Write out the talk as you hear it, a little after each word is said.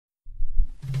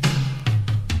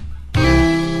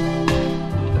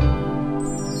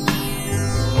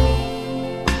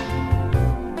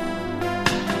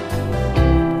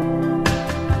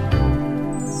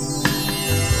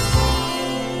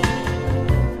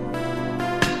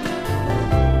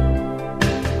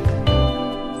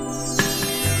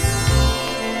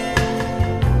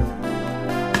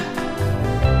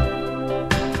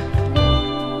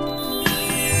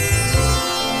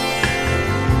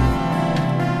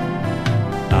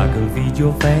can feed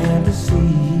your fantasy,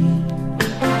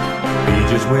 be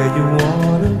just where you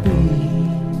wanna be,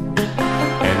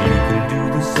 and you can do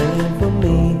the same for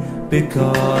me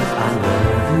because I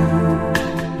love you.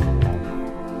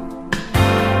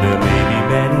 There may be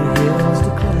many hills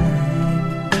to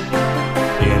climb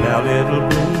in our little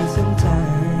place in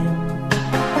time,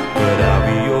 but I'll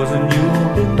be yours and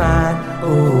you'll be mine.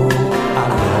 Oh, I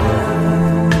love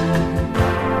you.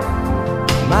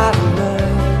 My love,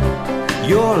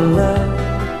 your love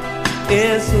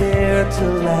is here to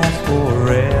last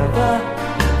forever,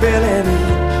 filling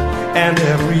each and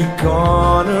every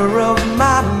corner of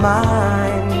my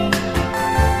mind.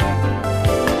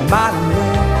 My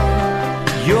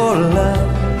love, your love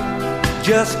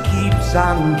just keeps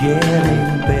on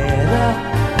getting better.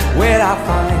 When I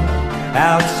find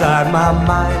outside my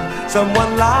mind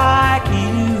someone like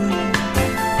you,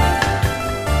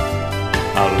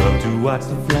 I love to watch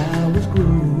the flowers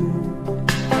grow,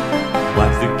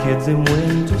 watch the kids in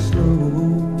winter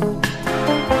snow,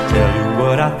 tell you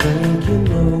what I think you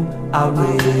know, I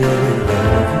really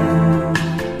love you.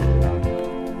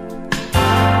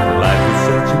 Life is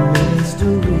such a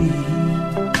mystery,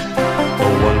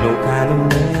 oh, one no kind of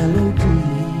melody,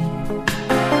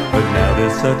 but now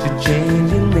there's such a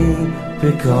change in me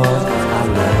because I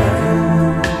love you.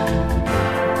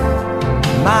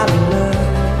 My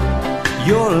love,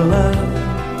 your love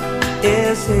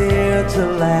is here to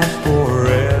last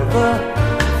forever,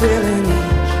 filling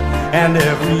each and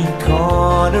every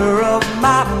corner of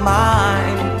my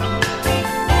mind.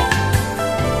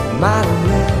 My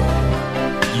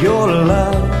love, your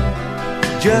love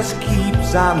just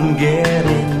keeps on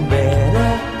getting better.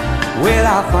 When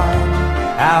I find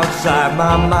outside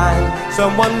my mind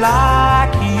someone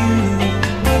like you,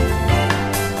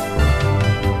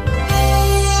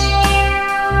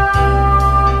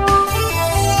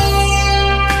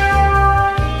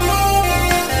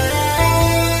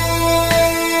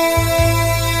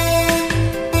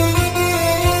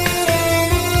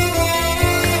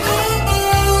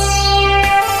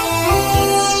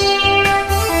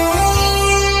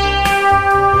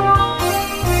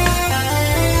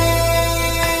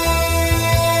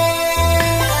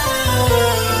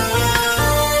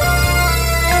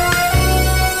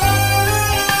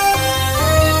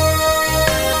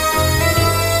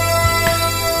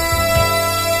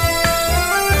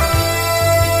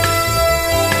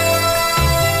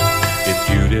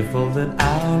 beautiful that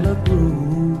our love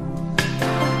grew,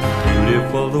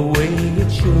 beautiful the way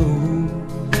it shows.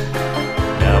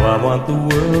 Now I want the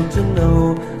world to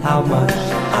know how much